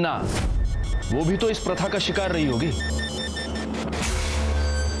मीना, वो भी तो इस प्रथा का शिकार रही होगी।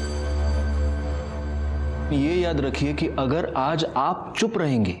 ये याद रखिए कि अगर आज आप चुप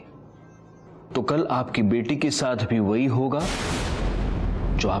रहेंगे तो कल आपकी बेटी के साथ भी वही होगा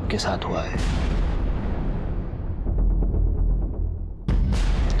जो आपके साथ हुआ है।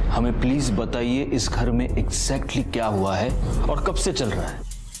 हमें प्लीज बताइए इस घर में एग्जैक्टली क्या हुआ है और कब से चल रहा है?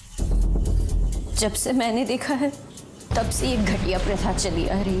 जब से मैंने देखा है तब से ये घटिया प्रथा चली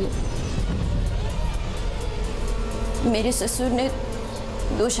आ रही है। मेरे ससुर ने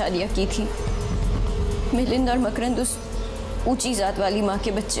 2 शादियां की थी। मिलिंद और मकरंद उस ऊंची जात वाली माँ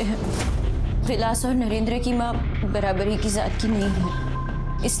के बच्चे हैं। विलास और नरेंद्र की माँ बराबरी की जात की नहीं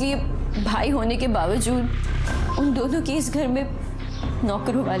है, इसलिए भाई होने के बावजूद उन दोनों की इस घर में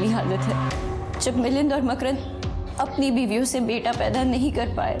नौकरों वाली हालत है। जब मिलिंद और मकरंद अपनी बीवियों से बेटा पैदा नहीं कर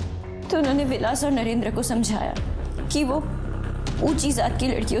पाए तो उन्होंने विलास और नरेंद्र को समझाया कि वो ऊंची जात की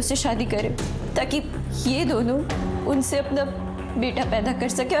लड़कियों से शादी करें ताकि ये दोनों उनसे अपना बेटा पैदा कर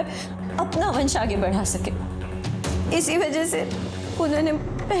सके और अपना वंश आगे बढ़ा सके। इसी वजह से उन्होंने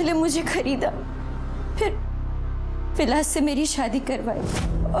पहले मुझे खरीदा, फिर विलास से मेरी शादी करवाई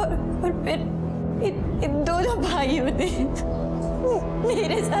और फिर इन दोनों भाइयों ने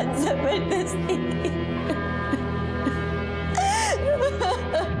मेरे साथ जबरदस्ती की।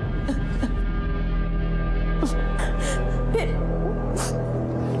 फिर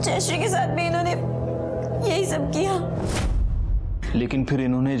जयश्री के साथ भी इन्होंने यही सब किया। लेकिन फिर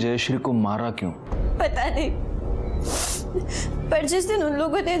इन्होंने जयश्री को मारा क्यों? पता नहीं, पर जिस दिन उन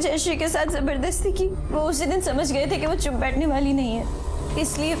लोगों ने जयश्री के साथ जबरदस्ती की वो उसी दिन समझ गए थे कि वो चुप बैठने वाली नहीं है,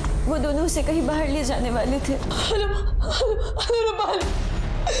 इसलिए वो दोनों उसे कहीं बाहर ले जाने वाले थे।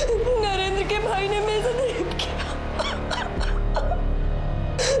 नरेंद्र के भाई ने मेरे साथ रेप किया।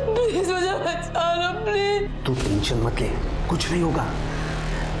 प्लीज मुझे बचा लो, प्लीज। तू टेंशन मत ले, कुछ नहीं होगा।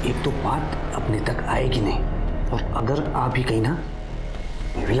 एक तो बात अपने तक आएगी नहीं, और अगर आ भी गई ना,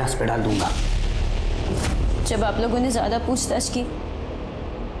 विलास पे डाल दूंगा। जब आप लोगों ने ज्यादा पूछताछ की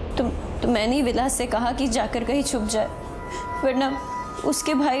तो मैंने विलास से कहा कि जाकर कहीं छुप जाए, वरना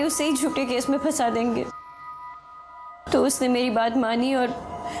उसके भाई उसे ही झूठे केस में फंसा देंगे। तो उसने मेरी बात मानी और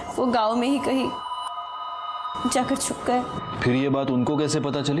वो गांव में ही कहीं जाकर छुप गए। फिर ये बात उनको कैसे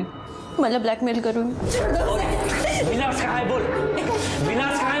पता चली? मतलब ब्लैकमेल करूंगी। विलास कहाँ है बोल?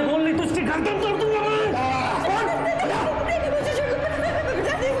 विलास कहाँ है बोल, नहीं तो उसकी गर्दन तोड़ दूंगा मैं।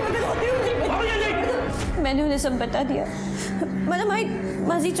 मैंने उन्हें सब बता दिया। मतलब भाई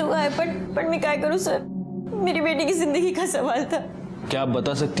माजी चुका है, पर मैं क्या करूं सर, मेरी बेटी की जिंदगी का सवाल था। क्या आप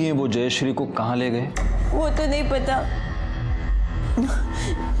बता सकती हैं वो जयश्री को कहाँ ले गए? वो तो नहीं पता,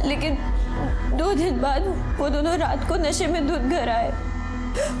 लेकिन 2 दिन बाद वो दोनों रात को नशे में दूध घर आए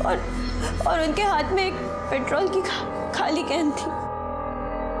और उनके हाथ में एक पेट्रोल की खाली कैन थी।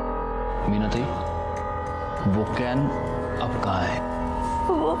 मीनाती, वो कैन अब कहाँ है?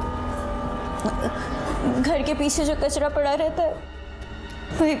 वो घर के पीछे जो कचरा पड़ा रहता है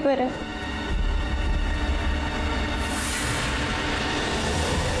वहीं पर है।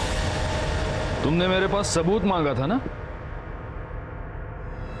 तुमने मेरे पास सबूत मांगा था ना?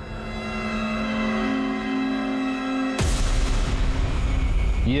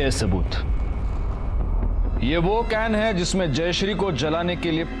 ये है सबूत। ये वो कैन है जिसमें जयश्री को जलाने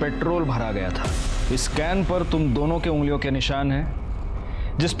के लिए पेट्रोल भरा गया था। इस कैन पर तुम दोनों के उंगलियों के निशान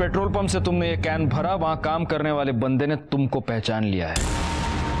हैं। जिस पेट्रोल पंप से तुमने ये कैन भरा, वहां काम करने वाले बंदे ने तुमको पहचान लिया है।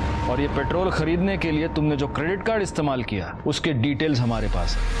 और ये पेट्रोल खरीदने के लिए तुमने जो क्रेडिट कार्ड इस्तेमाल किया, उसके डिटेल्स हमारे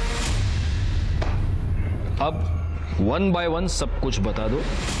पास है। अब 1 बाय 1 सब कुछ बता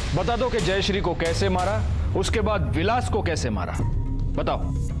दो कि जयश्री को कैसे मारा, उसके बाद विलास को कैसे मारा। बताओ।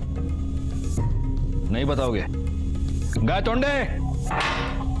 नहीं बताओगे? गाय तोंडे।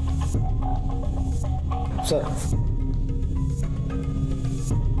 सर।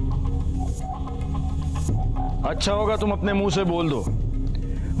 अच्छा होगा तुम अपने मुंह से बोल दो,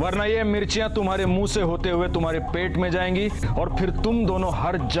 वरना ये मिर्चियां तुम्हारे मुंह से होते हुए तुम्हारे पेट में जाएंगी और फिर तुम दोनों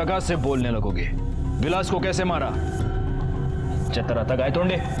हर जगह से बोलने लगोगे। विलास को कैसे मारा? चतरा था गाय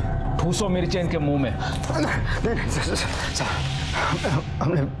तोंडे, ठूसो मिर्चियां इनके मुंह में। नहीं, सर,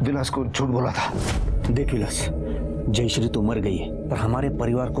 हमने विलास को झूठ बोला था। देख विलास, जयश्री तो मर गई है पर हमारे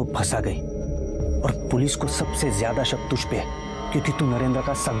परिवार को फंसा गई, और पुलिस को सबसे ज्यादा शक तुझ पे है क्योंकि तू नरेंद्र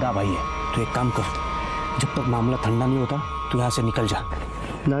का सगा भाई है। तो एक काम कर, जब तक मामला ठंडा नहीं होता तो यहाँ से निकल जा।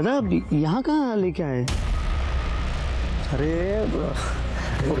 दादा यहाँ कहाँ लेके आए? अरे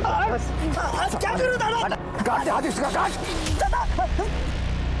क्या करूं दादा? काट हाथ इसका, काट।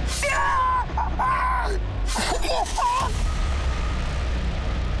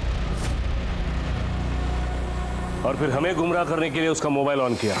 और फिर हमें गुमराह करने के लिए उसका मोबाइल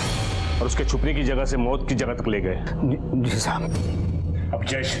ऑन किया और उसके छुपने की जगह से मौत की जगह तक ले गए। जी साहब। अब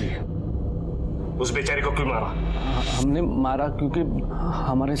जयश्री, उस बेचारे को क्यों मारा? हमने मारा क्योंकि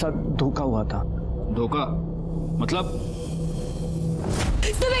हमारे साथ धोखा हुआ था। धोखा मतलब?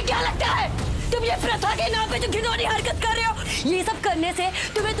 तुम्हें क्या लगता है तुम ये प्रथा के नाम पे जो घिनौनी हरकत कर रहे हो, ये सब करने से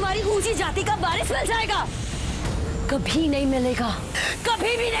तुम्हें तुम्हारी ऊंची जाति का वारिस मिल जाएगा? कभी नहीं मिलेगा,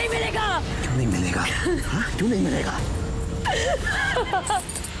 कभी भी नहीं मिलेगा। क्यों नहीं मिलेगा? क्यों नहीं मिलेगा?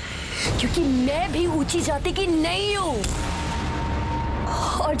 क्योंकि मैं भी ऊंची जाति की नहीं हूँ,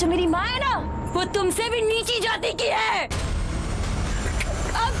 और जो मेरी माँ है ना, वो तुमसे भी नीची जाति की है।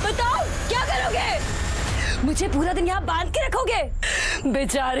 अब बताओ क्या करोगे? मुझे पूरा दिन यहाँ बांध के रखोगे?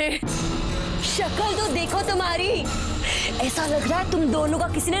 बेचारे, शक्ल तो देखो तुम्हारी, ऐसा लग रहा है तुम दोनों का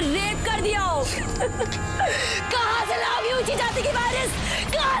किसी ने रेप कर दिया हो। कहाँ से लाओगे ऊंची जाति की वारिस?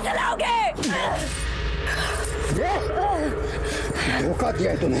 कहाँ से लाओगे? धोखा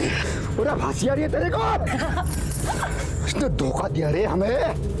दिया है तूने, पूरा फांसी आ रही है तेरे को। इसने धोखा दिया रे हमें।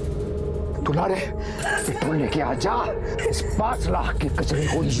 तू ला रे पेट्रोल लेके आ जा, इस 5 लाख के कचरे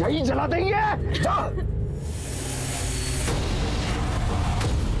को यही जला देंगे। जा।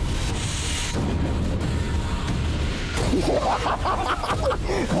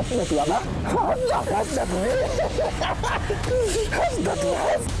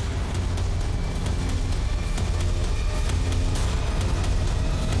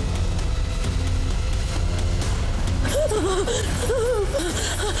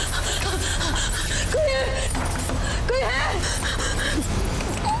 कोई है?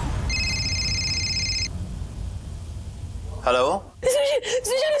 हेलो,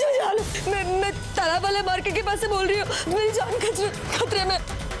 मैं तालाब वाले मार्केट के पास से बोल रही हूँ। मेरी जान खतरे में।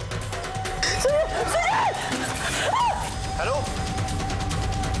 हेलो,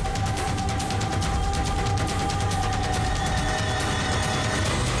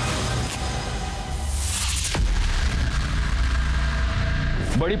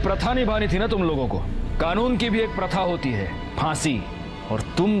 बड़ी प्रथा निभानी थी ना तुम लोगों को। कानून की भी एक प्रथा होती है, फांसी, और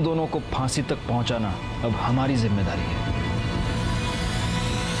तुम दोनों को फांसी तक पहुंचाना अब हमारी जिम्मेदारी है।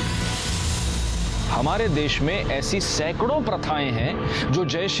 हमारे देश में ऐसी सैकड़ों प्रथाएं हैं जो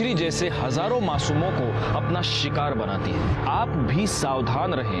जयश्री जैसे हजारों मासूमों को अपना शिकार बनाती हैं। आप भी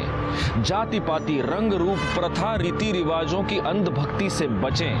सावधान रहें, जाति पाति रंग रूप प्रथा रीति रिवाजों की अंधभक्ति से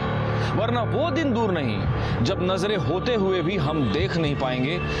बचें, वरना वो दिन दूर नहीं जब नजरें होते हुए भी हम देख नहीं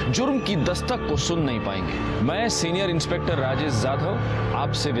पाएंगे, जुर्म की दस्तक को सुन नहीं पाएंगे। मैं सीनियर इंस्पेक्टर राजेश जाधव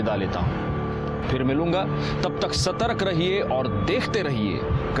आपसे विदा लेता हूं। फिर मिलूंगा, तब तक सतर्क रहिए और देखते रहिए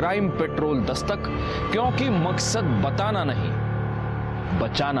क्राइम पेट्रोल दस्तक, क्योंकि मकसद बताना नहीं,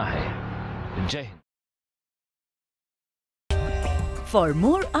 बचाना है। जय Hind. For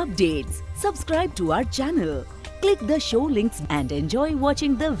more updates, subscribe to our channel, click the show links and enjoy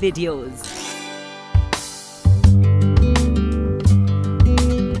watching the videos.